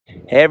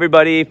Hey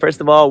everybody, first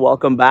of all,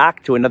 welcome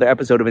back to another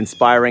episode of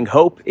Inspiring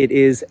Hope. It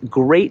is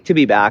great to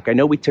be back. I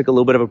know we took a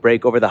little bit of a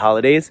break over the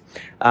holidays,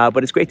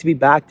 but it's great to be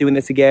back doing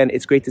this again.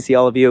 It's great to see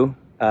all of you.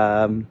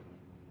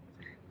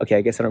 Okay,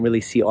 I guess I don't really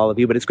see all of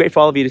you, but it's great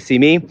for all of you to see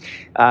me.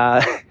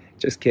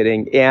 Just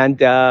kidding. And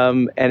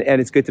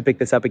it's good to pick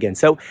this up again.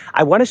 So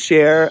I want to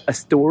share a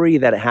story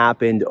that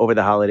happened over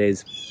the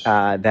holidays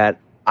that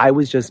I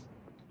was just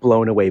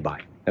blown away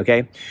by.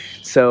 Okay,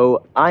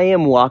 so I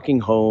am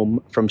walking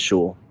home from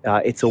shul.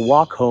 It's a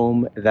walk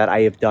home that I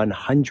have done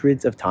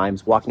hundreds of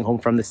times, walking home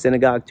from the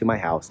synagogue to my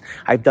house.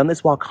 I've done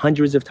this walk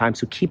hundreds of times,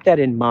 so keep that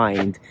in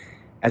mind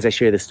as I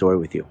share this story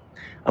with you.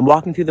 I'm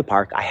walking through the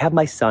park. I have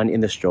my son in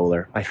the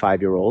stroller, my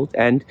 5-year-old,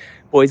 and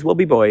boys will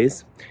be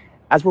boys.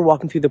 As we're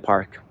walking through the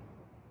park,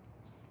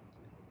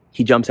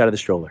 he jumps out of the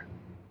stroller.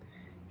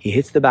 He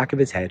hits the back of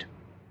his head,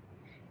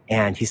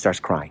 and he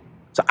starts crying.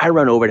 So I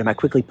run over to him. I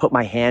quickly put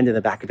my hand in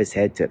the back of his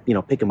head to,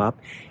 pick him up.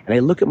 And I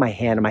look at my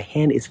hand, and my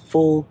hand is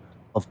full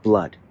of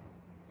blood.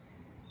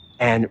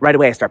 And right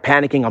away, I start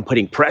panicking. I'm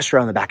putting pressure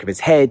on the back of his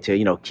head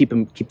to, keep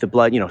the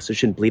blood, so it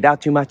shouldn't bleed out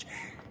too much.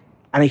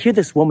 And I hear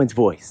this woman's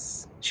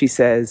voice. She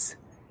says,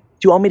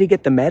 "Do you want me to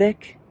get the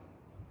medic?"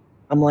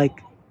 I'm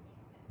like,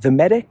 "The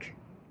medic?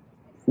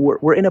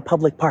 We're in a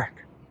public park.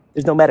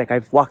 There's no medic.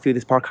 I've walked through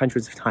this park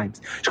hundreds of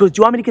times." She goes, "Do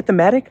you want me to get the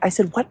medic?" I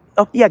said, "What?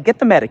 Oh, yeah, get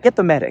the medic. Get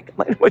the medic."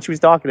 Like what she was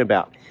talking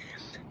about.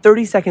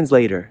 30 seconds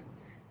later,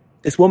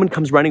 this woman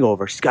comes running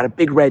over. She's got a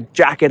big red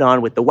jacket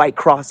on with the white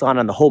cross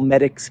on the whole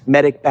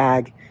medic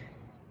bag.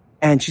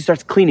 And she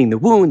starts cleaning the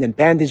wound and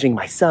bandaging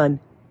my son.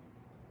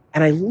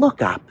 And I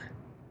look up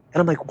and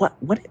I'm like,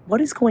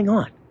 what is going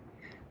on?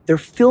 They're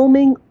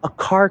filming a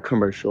car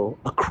commercial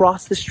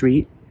across the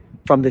street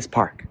from this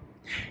park.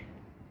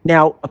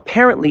 Now,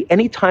 apparently,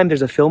 anytime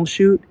there's a film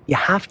shoot, you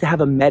have to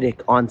have a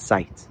medic on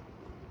site.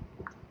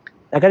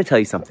 I got to tell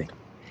you something.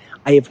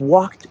 I have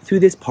walked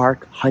through this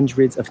park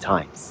hundreds of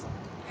times.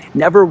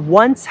 Never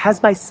once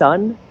has my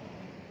son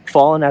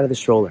fallen out of the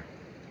stroller.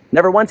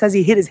 Never once has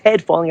he hit his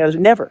head falling out of the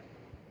stroller. Never.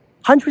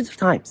 Hundreds of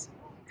times.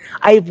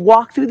 I have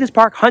walked through this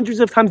park hundreds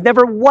of times.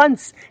 Never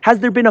once has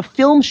there been a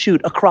film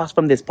shoot across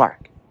from this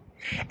park.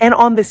 And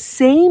on the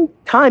same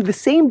time, the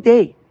same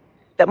day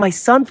that my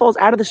son falls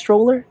out of the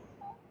stroller,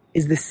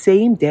 is the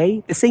same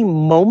day, the same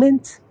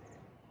moment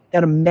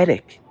that a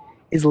medic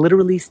is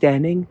literally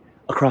standing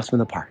across from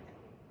the park.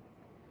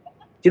 Do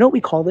you know what we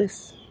call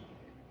this?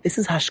 This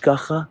is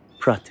Hashgacha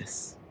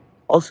Pratis,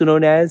 also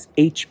known as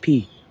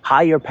HP,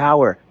 higher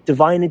power,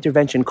 divine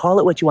intervention, call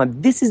it what you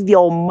want. This is the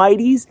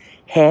Almighty's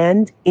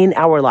hand in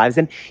our lives.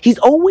 And He's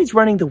always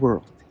running the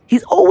world.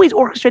 He's always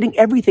orchestrating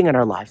everything in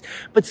our lives.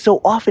 But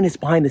so often it's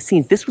behind the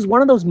scenes. This was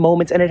one of those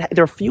moments, and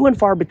they're few and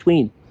far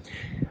between.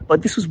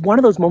 But this was one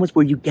of those moments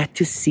where you get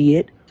to see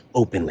it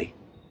openly.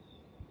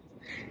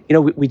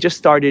 We just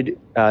started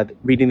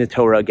reading the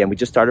Torah again. We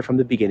just started from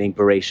the beginning,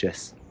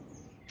 Bereshis.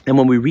 And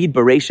when we read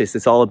Bereshis,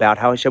 it's all about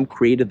how Hashem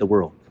created the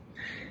world.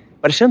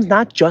 But Hashem's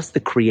not just the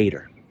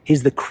creator.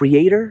 He's the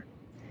creator,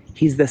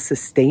 He's the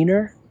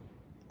sustainer,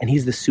 and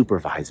He's the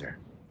supervisor.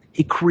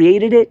 He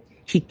created it,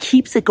 He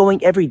keeps it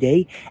going every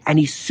day, and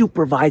He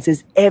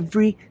supervises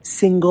every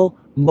single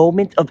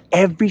moment of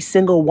every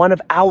single one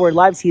of our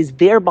lives. He is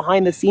there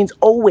behind the scenes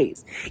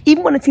always.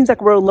 Even when it seems like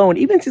we're alone,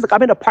 even when it seems like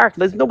I'm in a park,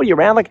 there's nobody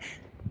around,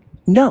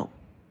 no.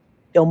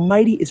 The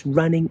Almighty is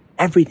running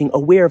everything,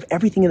 aware of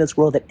everything in this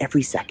world at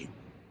every second.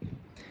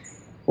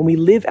 When we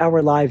live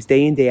our lives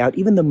day in, day out,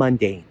 even the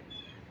mundane,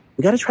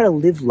 we got to try to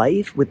live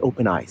life with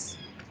open eyes.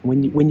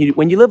 When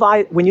you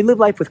live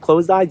life with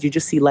closed eyes, you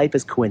just see life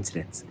as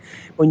coincidence.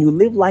 When you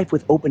live life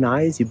with open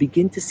eyes, you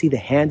begin to see the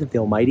hand of the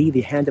Almighty,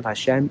 the hand of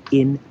Hashem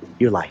in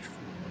your life.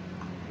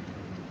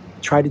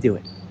 Try to do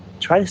it.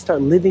 Try to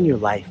start living your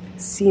life,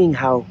 seeing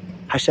how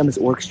Hashem is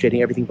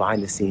orchestrating everything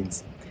behind the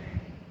scenes.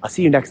 I'll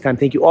see you next time.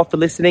 Thank you all for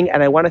listening.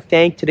 And I want to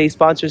thank today's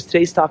sponsors.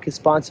 Today's talk is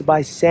sponsored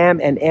by Sam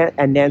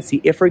and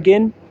Nancy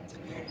Iffergan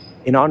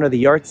in honor of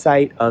the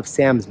yahrzeit of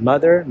Sam's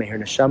mother, may her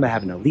neshama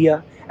have an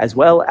aliyah, as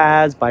well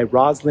as by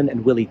Roslyn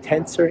and Willie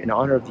Tenser in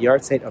honor of the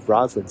yahrzeit of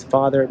Roslyn's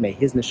father, may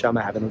his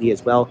neshama have an aliyah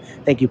as well.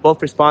 Thank you both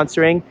for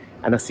sponsoring,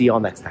 and I'll see you all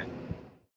next time.